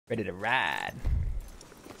Ready to ride.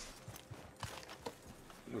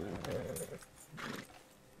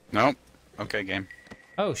 Nope. Okay, game.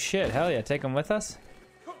 Oh shit, hell yeah, take him with us?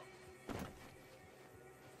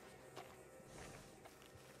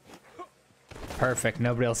 Perfect,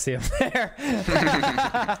 nobody will see him there.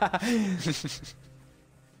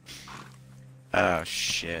 Oh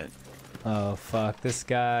shit. Oh fuck, this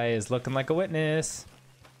guy is looking like a witness.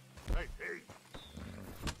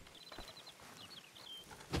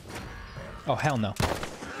 Oh hell no.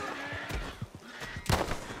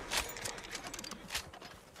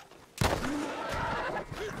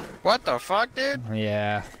 What the fuck, dude?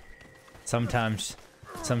 Yeah. Sometimes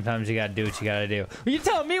you gotta do what you gotta do. You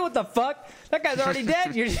telling me what the fuck? That guy's already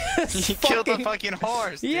dead. You're just You killed the fucking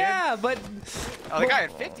horse, dude. Yeah, but Oh, the guy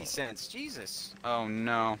had 50 cents. Jesus. Oh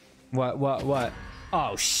no. What?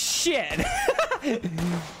 Oh shit!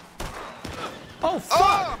 Oh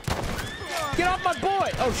fuck! Oh! Get off my boy!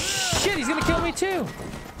 Oh shit, he's gonna kill me too.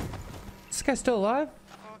 This guy's still alive? What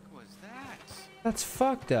the fuck was that? That's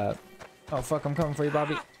fucked up. Oh fuck, I'm coming for you,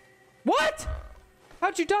 Bobby. What?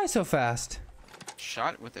 How'd you die so fast?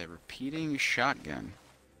 Shot with a repeating shotgun.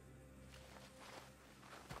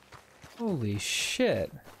 Holy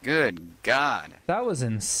shit. Good God. That was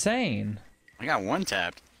insane. I got one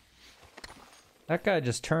tapped. That guy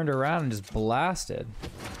just turned around and just blasted.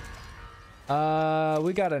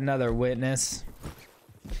 We got another witness.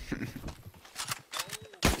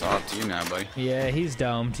 It's all up to you now, buddy. Yeah, he's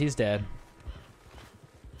domed. He's dead.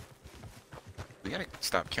 We gotta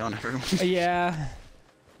stop killing everyone. Yeah.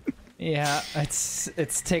 Yeah,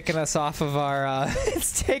 it's taking us off of our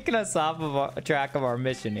it's taking us off of our track of our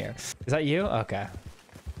mission here. Is that you? Okay.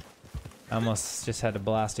 I almost just had to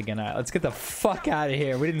blast again. All right, let's get the fuck out of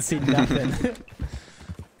here. We didn't see nothing.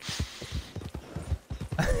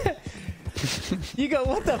 You go,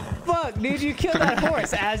 what the fuck, dude? You killed that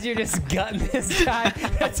horse as you're just gutting this guy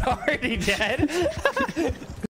that's already dead.